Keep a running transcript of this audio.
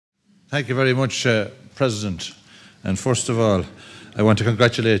Thank you very much, President. And first of all, I want to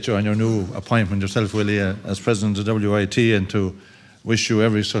congratulate you on your new appointment yourself, Willie, as President of WIT, and to wish you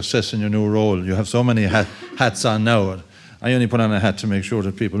every success in your new role. You have so many hats on now. I only put on a hat to make sure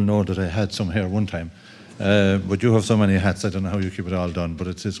that people know that I had some hair one time. But you have so many hats, I don't know how you keep it all done. But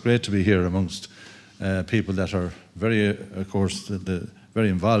it's great to be here amongst people that are very, of course, very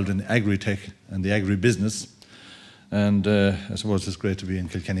involved in agri-tech and the agri-business. And I suppose it's great to be in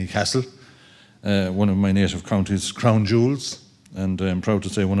Kilkenny Castle, one of my native county's crown jewels, and I'm proud to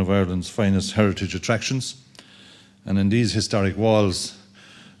say one of Ireland's finest heritage attractions. And in these historic walls,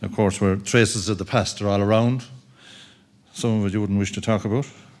 of course, where traces of the past are all around, some of it you wouldn't wish to talk about.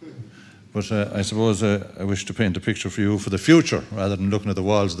 But I suppose I wish to paint a picture for you for the future, rather than looking at the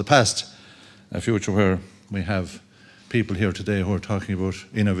walls of the past. A future where we have people here today who are talking about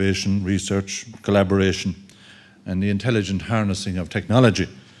innovation, research, collaboration, and the intelligent harnessing of technology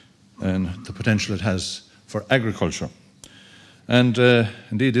and the potential it has for agriculture. And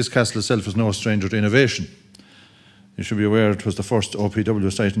indeed, this castle itself is no stranger to innovation. You should be aware it was the first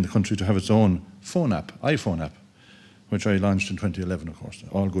OPW site in the country to have its own phone app, iPhone app, which I launched in 2011, of course.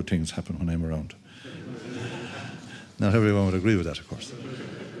 All good things happen when I'm around. Not everyone would agree with that, of course.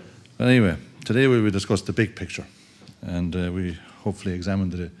 But anyway, today we will discuss the big picture, and we hopefully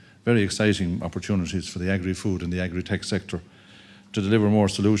examine the very exciting opportunities for the agri-food and the agri-tech sector to deliver more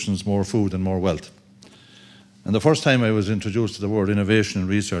solutions, more food and more wealth. And the first time I was introduced to the word innovation and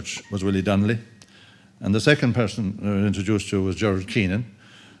research was Willie Donnelly, and the second person I was introduced to was Gerard Keenan,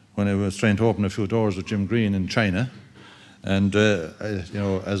 when I was trying to open a few doors with Jim Green in China. And, you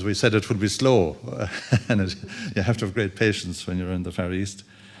know, as we said, it would be slow, and you have to have great patience when you're in the Far East.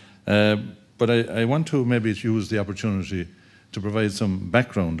 But I want to maybe use the opportunity to provide some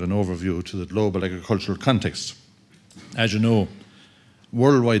background and overview to the global agricultural context. As you know,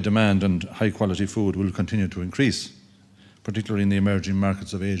 worldwide demand and high-quality food will continue to increase, particularly in the emerging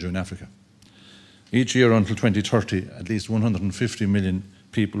markets of Asia and Africa. Each year until 2030, at least 150 million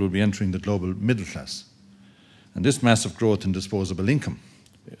people will be entering the global middle class. And this massive growth in disposable income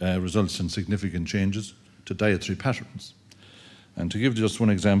results in significant changes to dietary patterns. And to give just one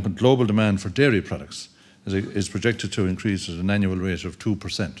example, global demand for dairy products is projected to increase at an annual rate of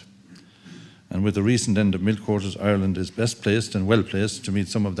 2%. And with the recent end of milk quotas, Ireland is best placed and well placed to meet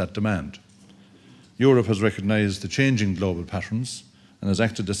some of that demand. Europe has recognised the changing global patterns and has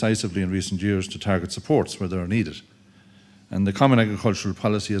acted decisively in recent years to target supports where they are needed. And the Common Agricultural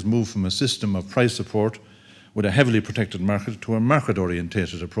Policy has moved from a system of price support with a heavily protected market to a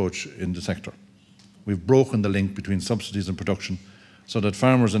market-orientated approach in the sector. We've broken the link between subsidies and production so that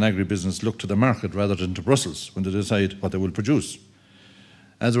farmers and agribusiness look to the market rather than to Brussels when they decide what they will produce.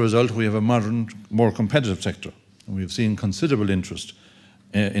 As a result, we have a modern, more competitive sector, and we have seen considerable interest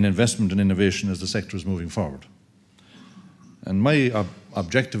in investment and innovation as the sector is moving forward. And my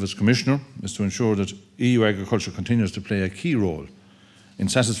objective as Commissioner is to ensure that EU agriculture continues to play a key role in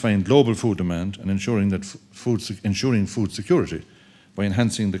satisfying global food demand and ensuring food security by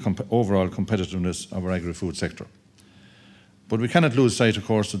enhancing the overall competitiveness of our agri-food sector. But we cannot lose sight, of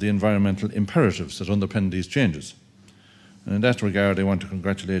course, of the environmental imperatives that underpin these changes. And in that regard, I want to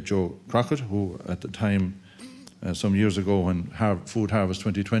congratulate Joe Crockett, who at the time, some years ago when Food Harvest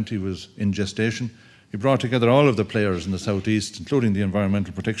 2020 was in gestation, he brought together all of the players in the southeast, including the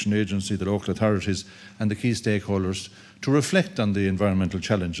Environmental Protection Agency, the local authorities and the key stakeholders, to reflect on the environmental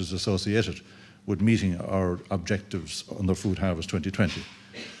challenges associated with meeting our objectives under Food Harvest 2020.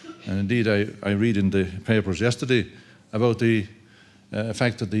 And indeed, I read in the papers yesterday about the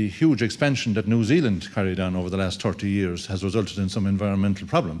fact that the huge expansion that New Zealand carried on over the last 30 years has resulted in some environmental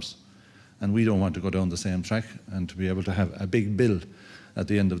problems. And we don't want to go down the same track and to be able to have a big bill at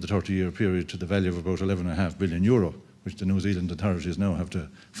the end of the 30-year period to the value of about €11.5 billion, which the New Zealand authorities now have to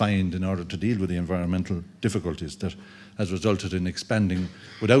find in order to deal with the environmental difficulties that has resulted in expanding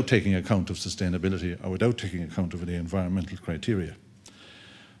without taking account of sustainability or without taking account of the environmental criteria.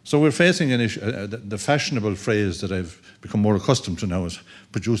 So we're facing an issue, the fashionable phrase that I've become more accustomed to now is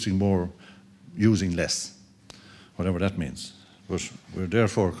producing more, using less, whatever that means. But we're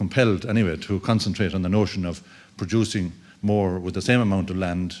therefore compelled anyway to concentrate on the notion of producing more with the same amount of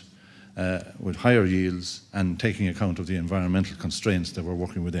land, with higher yields and taking account of the environmental constraints that we're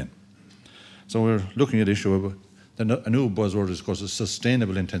working within. So we're looking at the issue of a new buzzword is, of course,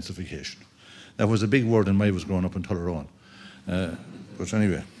 sustainable intensification. That was a big word when I was growing up in Tullaroan. But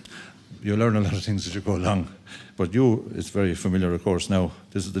anyway, you learn a lot of things as you go along. But it's very familiar, of course, now.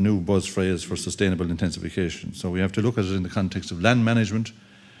 This is the new buzz phrase for sustainable intensification. So we have to look at it in the context of land management,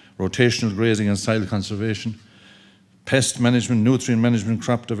 rotational grazing and soil conservation, pest management, nutrient management,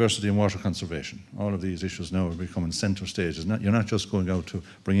 crop diversity and water conservation. All of these issues now are becoming centre stage. You're not just going out to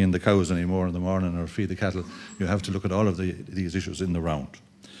bring in the cows anymore in the morning or feed the cattle. You have to look at all of these issues in the round.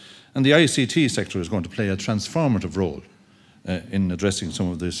 And the ICT sector is going to play a transformative role in addressing some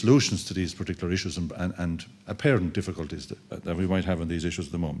of the solutions to these particular issues and apparent difficulties that we might have on these issues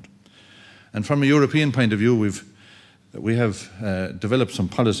at the moment. And from a European point of view, we have developed some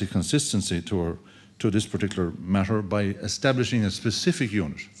policy consistency to this particular matter by establishing a specific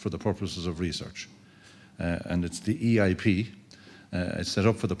unit for the purposes of research. And it's the EIP. It's set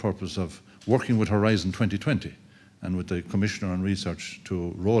up for the purpose of working with Horizon 2020 and with the Commissioner on Research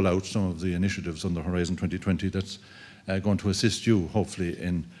to roll out some of the initiatives under Horizon 2020 that's going to assist you, hopefully,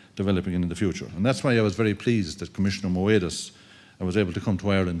 in developing in the future. And that's why I was very pleased that Commissioner Moedas was able to come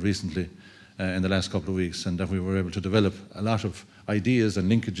to Ireland recently in the last couple of weeks, and that we were able to develop a lot of ideas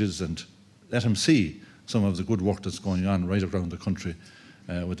and linkages and let him see some of the good work that's going on right around the country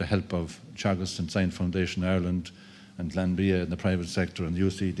with the help of Teagasc and Science Foundation Ireland and Glanbia in the private sector and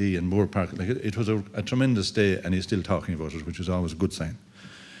UCD and Moore Park. Like it was a tremendous day, and he's still talking about it, which is always a good sign.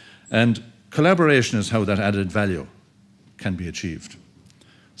 And collaboration is how that added value can be achieved.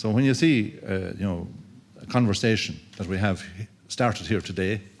 So when you see a conversation that we have started here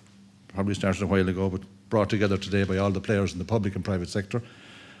today, probably started a while ago, but brought together today by all the players in the public and private sector,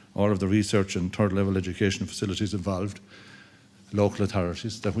 all of the research and third level education facilities involved, local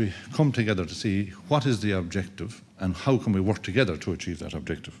authorities, that we come together to see what is the objective and how can we work together to achieve that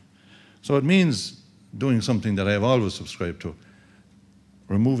objective. So it means doing something that I have always subscribed to,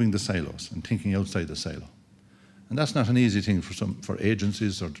 removing the silos and thinking outside the silo. And that's not an easy thing for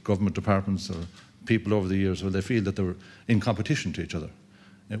agencies or government departments or people over the years where they feel that they're in competition to each other.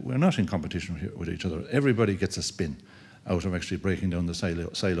 We're not in competition here with each other. Everybody gets a spin out of actually breaking down the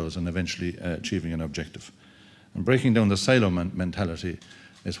silos and eventually achieving an objective. And breaking down the silo mentality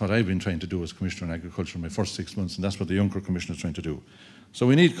is what I've been trying to do as Commissioner on Agriculture in my first 6 months, and that's what the Juncker Commission is trying to do. So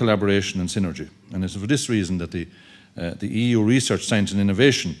we need collaboration and synergy. And it's for this reason that the EU research, science and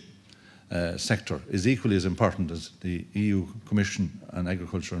innovation sector is equally as important as the EU Commission on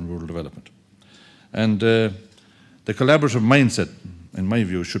Agriculture and Rural Development. And the collaborative mindset, in my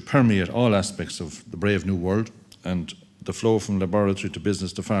view, should permeate all aspects of the brave new world, and the flow from laboratory to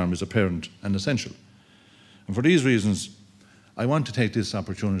business to farm is apparent and essential. And for these reasons, I want to take this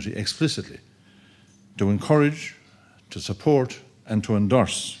opportunity explicitly to encourage, to support, and to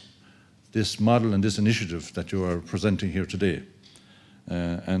endorse this model and this initiative that you are presenting here today.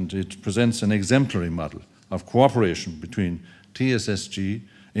 And it presents an exemplary model of cooperation between TSSG,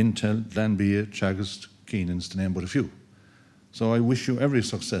 Intel, Glanbia, Teagasc, Keenan's, to name but a few. So I wish you every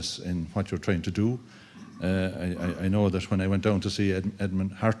success in what you're trying to do. I know that when I went down to see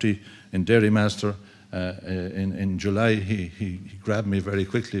Edmund Harty in Dairymaster in July, he grabbed me very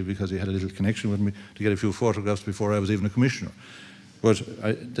quickly because he had a little connection with me to get a few photographs before I was even a commissioner. But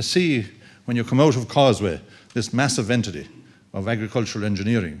to see, when you come out of Causeway, this massive entity of agricultural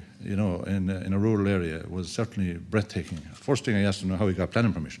engineering, in a rural area, was certainly breathtaking. First thing I asked him how he got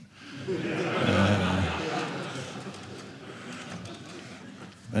planning permission.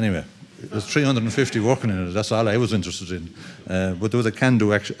 Anyway, there's 350 working in it. That's all I was interested in. But there was a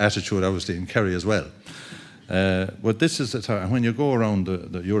can-do attitude, obviously, in Kerry as well. But this is when you go around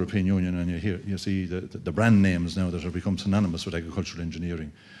the European Union and you see the brand names now that have become synonymous with agricultural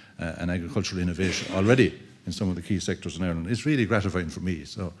engineering and agricultural innovation already in some of the key sectors in Ireland. It's really gratifying for me.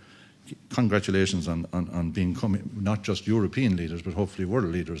 So congratulations on becoming not just European leaders, but hopefully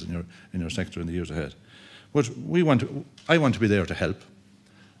world leaders in your sector in the years ahead. But I want to be there to help.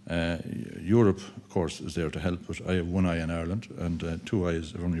 Europe, of course, is there to help, but I have one eye on Ireland and 2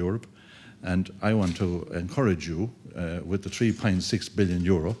 eyes on Europe. And I want to encourage you with the €3.6 billion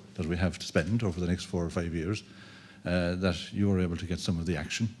that we have to spend over the next 4 or 5 years, that you are able to get some of the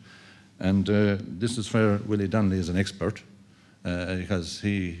action. And this is where Willie Donnelly is an expert, because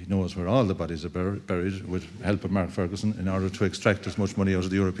he knows where all the bodies are buried with the help of Mark Ferguson in order to extract as much money out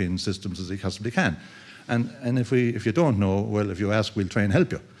of the European systems as he possibly can. And if you don't know, well, if you ask, we'll try and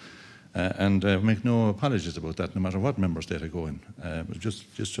help you. And make no apologies about that, no matter what member state I go in. But this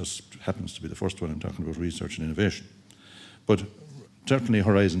just happens to be the first one I'm talking about research and innovation. But certainly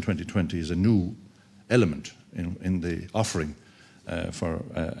Horizon 2020 is a new element in the offering for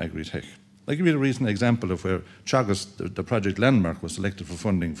agri-tech. I'll give you a recent example of where Teagasc, the project landmark, was selected for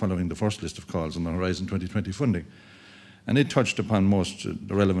funding following the first list of calls on the Horizon 2020 funding. And it touched upon most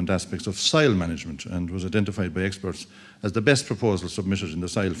the relevant aspects of soil management and was identified by experts as the best proposal submitted in the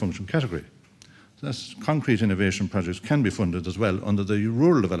soil function category. So that's concrete innovation projects can be funded as well under the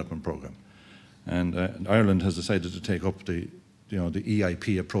Rural Development Programme. And Ireland has decided to take up the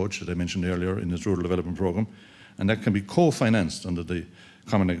EIP approach that I mentioned earlier in its rural development programme, and that can be co-financed under the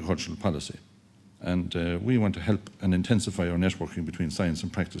Common Agricultural Policy. And we want to help and intensify our networking between science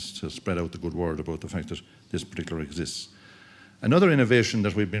and practice to spread out the good word about the fact that this particular exists. Another innovation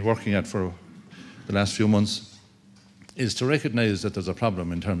that we've been working at for the last few months is to recognise that there's a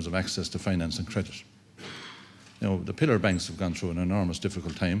problem in terms of access to finance and credit. The pillar banks have gone through an enormous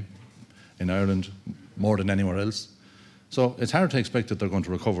difficult time in Ireland, more than anywhere else. So it's hard to expect that they're going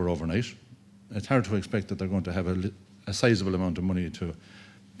to recover overnight. It's hard to expect that they're going to have a sizable amount of money to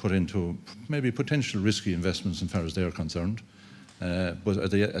put into maybe potential risky investments as far as they're concerned. But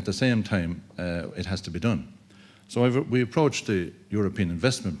at the same time, it has to be done. So we approached the European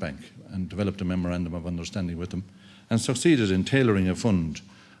Investment Bank and developed a memorandum of understanding with them and succeeded in tailoring a fund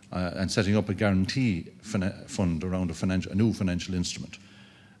and setting up a guarantee fund around a new financial instrument.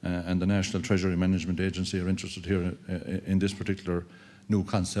 And the National Treasury Management Agency are interested here in this particular new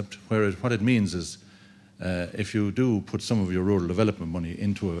concept, where what it means is if you do put some of your rural development money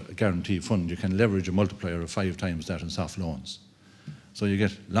into a guarantee fund, you can leverage a multiplier of 5 times that in soft loans. So you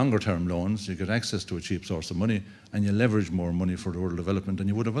get longer term loans, you get access to a cheap source of money, and you leverage more money for rural development than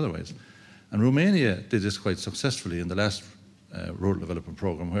you would have otherwise. And Romania did this quite successfully in the last rural development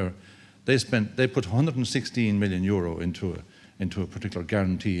programme, where they put 116 million euro into a particular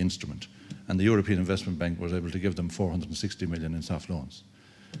guarantee instrument, and the European Investment Bank was able to give them 460 million in soft loans.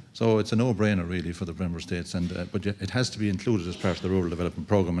 So it's a no-brainer really for the member states, but it has to be included as part of the rural development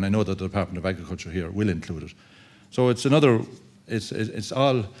programme, and I know that the Department of Agriculture here will include it. So it's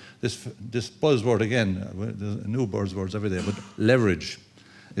all this buzzword again. There's new buzzwords every day, but leverage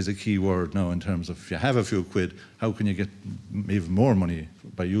is a key word now in terms of if you have a few quid, how can you get even more money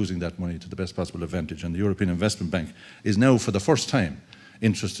by using that money to the best possible advantage? And the European Investment Bank is now for the first time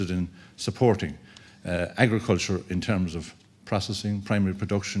interested in supporting agriculture in terms of processing, primary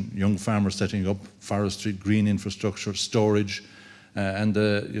production, young farmers setting up, forestry, green infrastructure, storage, and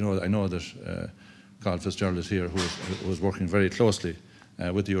I know that Carl Fitzgerald is here, who was working very closely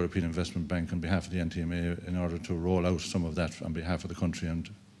with the European Investment Bank on behalf of the NTMA in order to roll out some of that on behalf of the country, and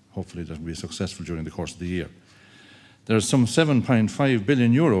hopefully that will be successful during the course of the year. There is some 7.5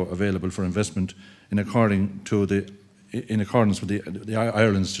 billion euro available for investment in accordance with the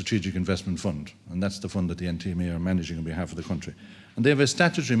Ireland Strategic Investment Fund, and that's the fund that the NTMA are managing on behalf of the country. And they have a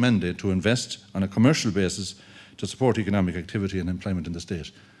statutory mandate to invest on a commercial basis to support economic activity and employment in the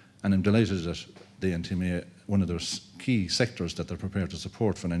state. And I'm delighted that the NTMA, one of their key sectors that they're prepared to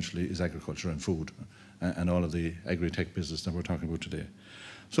support financially is agriculture and food and all of the agri-tech business that we're talking about today.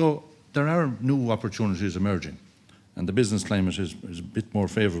 So there are new opportunities emerging, and the business climate is a bit more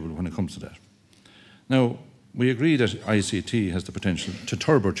favourable when it comes to that. Now, we agree that ICT has the potential to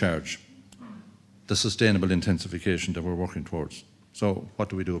turbocharge the sustainable intensification that we're working towards. So what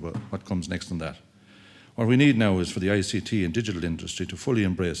do we do about it? What comes next on that? What we need now is for the ICT and digital industry to fully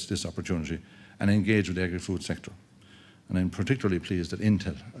embrace this opportunity and engage with the agri-food sector. And I'm particularly pleased that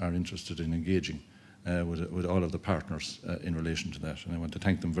Intel are interested in engaging with all of the partners in relation to that, and I want to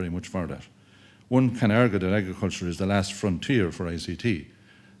thank them very much for that. One can argue that agriculture is the last frontier for ICT,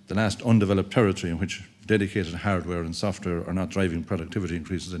 the last undeveloped territory in which dedicated hardware and software are not driving productivity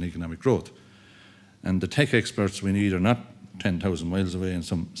increases and economic growth. And the tech experts we need are not 10,000 miles away in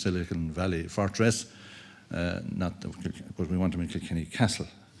some Silicon Valley fortress, but we want them in Kilkenny Castle.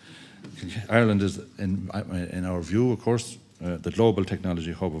 Ireland is, in our view, of course, the global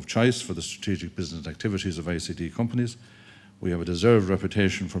technology hub of choice for the strategic business activities of ICT companies. We have a deserved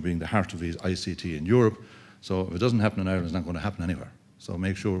reputation for being the heart of ICT in Europe, so if it doesn't happen in Ireland, it's not going to happen anywhere. So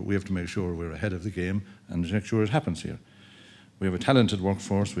we have to make sure we're ahead of the game and make sure it happens here. We have a talented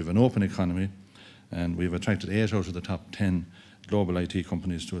workforce, we have an open economy, and we've attracted 8 out of the top 10 global IT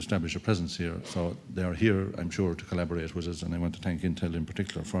companies to establish a presence here. So they are here, I'm sure, to collaborate with us, and I want to thank Intel in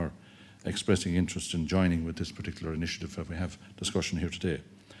particular for expressing interest in joining with this particular initiative that we have discussion here today.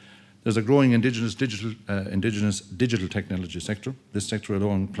 There's a growing indigenous digital technology sector. This sector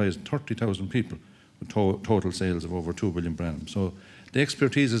alone employs 30,000 people with total sales of over 2 billion per annum. So the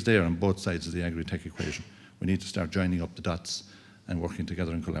expertise is there on both sides of the agri-tech equation. We need to start joining up the dots and working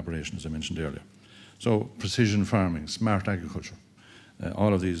together in collaboration, as I mentioned earlier. So precision farming, smart agriculture,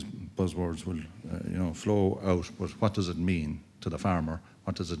 all of these buzzwords will flow out, but what does it mean to the farmer?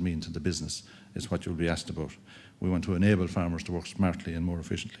 What does it mean to the business is what you'll be asked about. We want to enable farmers to work smartly and more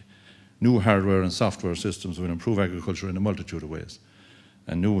efficiently. New hardware and software systems will improve agriculture in a multitude of ways.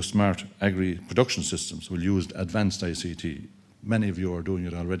 And new smart agri-production systems will use advanced ICT. Many of you are doing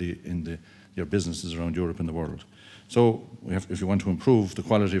it already in your businesses around Europe and the world. So if you want to improve the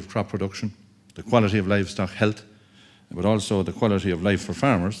quality of crop production, the quality of livestock health, but also the quality of life for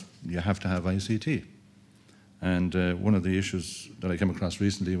farmers, you have to have ICT. And one of the issues that I came across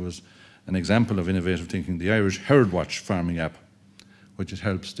recently was an example of innovative thinking, the Irish Herd Watch farming app, which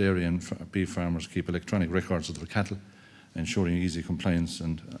helps dairy and beef farmers keep electronic records of their cattle, ensuring easy compliance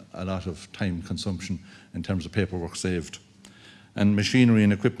and a lot of time consumption in terms of paperwork saved. And machinery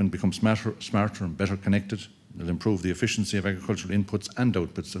and equipment become smarter and better connected. It'll improve the efficiency of agricultural inputs and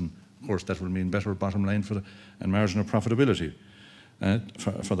outputs, and of course that will mean better bottom line and margin of profitability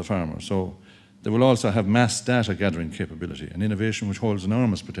for the farmer. So they will also have mass data gathering capability, an innovation which holds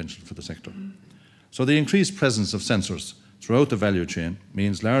enormous potential for the sector. So the increased presence of sensors throughout the value chain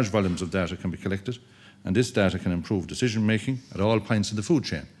means large volumes of data can be collected, and this data can improve decision making at all points in the food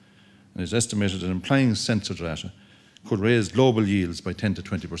chain. And it's estimated that applying sensor data could raise global yields by 10 to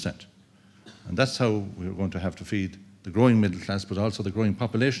 20%. And that's how we're going to have to feed the growing middle class, but also the growing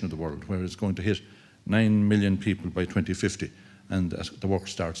population of the world, where it's going to hit 9 million people by 2050. And the work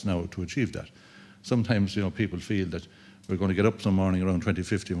starts now to achieve that. Sometimes, people feel that we're going to get up some morning around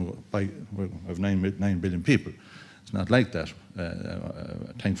 2050 and we'll have 9 billion people. It's not like that,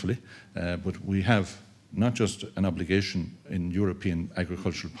 thankfully. But we have not just an obligation in European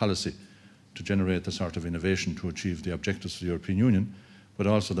agricultural policy to generate the sort of innovation to achieve the objectives of the European Union, but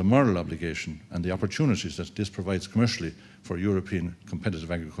also the moral obligation and the opportunities that this provides commercially for European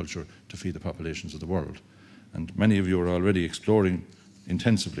competitive agriculture to feed the populations of the world. And many of you are already exploring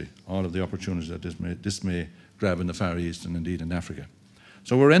intensively all of the opportunities that this may grab in the Far East and indeed in Africa.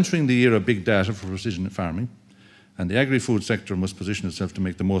 So we're entering the era of big data for precision farming, and the agri-food sector must position itself to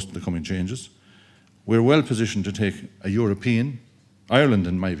make the most of the coming changes. We're well positioned to take Ireland,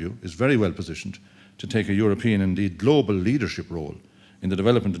 in my view, is very well positioned to take a European, indeed global leadership role in the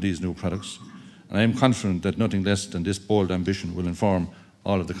development of these new products. And I am confident that nothing less than this bold ambition will inform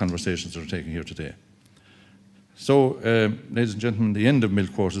all of the conversations that are taken here today. So, ladies and gentlemen, the end of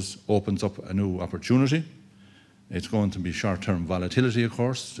milk quotas opens up a new opportunity. It's going to be short-term volatility, of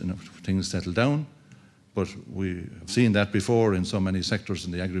course, things settle down, but we have seen that before in so many sectors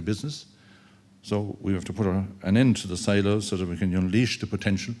in the agribusiness. So we have to put an end to the silos so that we can unleash the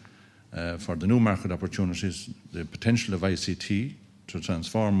potential for the new market opportunities, the potential of ICT to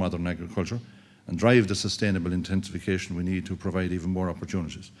transform modern agriculture and drive the sustainable intensification we need to provide even more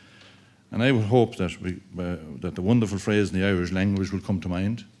opportunities. And I would hope that that the wonderful phrase in the Irish language will come to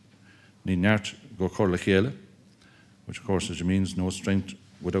mind, Ní neart go corla chéile, which of course means no strength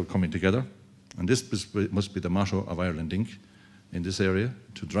without coming together. And this must be the motto of Ireland Inc. in this area,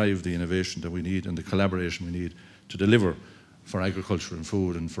 to drive the innovation that we need and the collaboration we need to deliver for agriculture and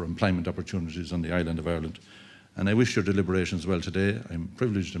food and for employment opportunities on the island of Ireland. And I wish your deliberations well today. I'm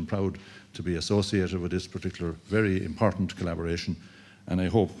privileged and proud to be associated with this particular very important collaboration, and I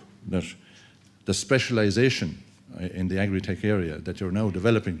hope that the specialisation in the agri-tech area that you're now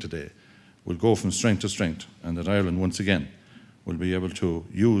developing today will go from strength to strength, and that Ireland once again will be able to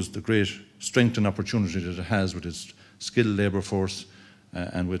use the great strength and opportunity that it has with its skilled labour force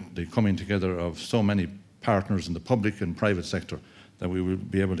and with the coming together of so many partners in the public and private sector, that we will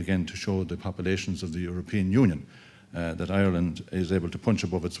be able again to show the populations of the European Union that Ireland is able to punch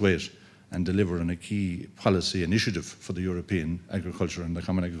above its weight and deliver on a key policy initiative for the European agriculture and the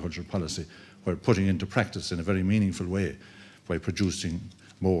common agricultural policy, where putting into practice in a very meaningful way by producing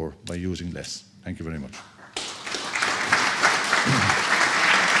more by using less. Thank you very much.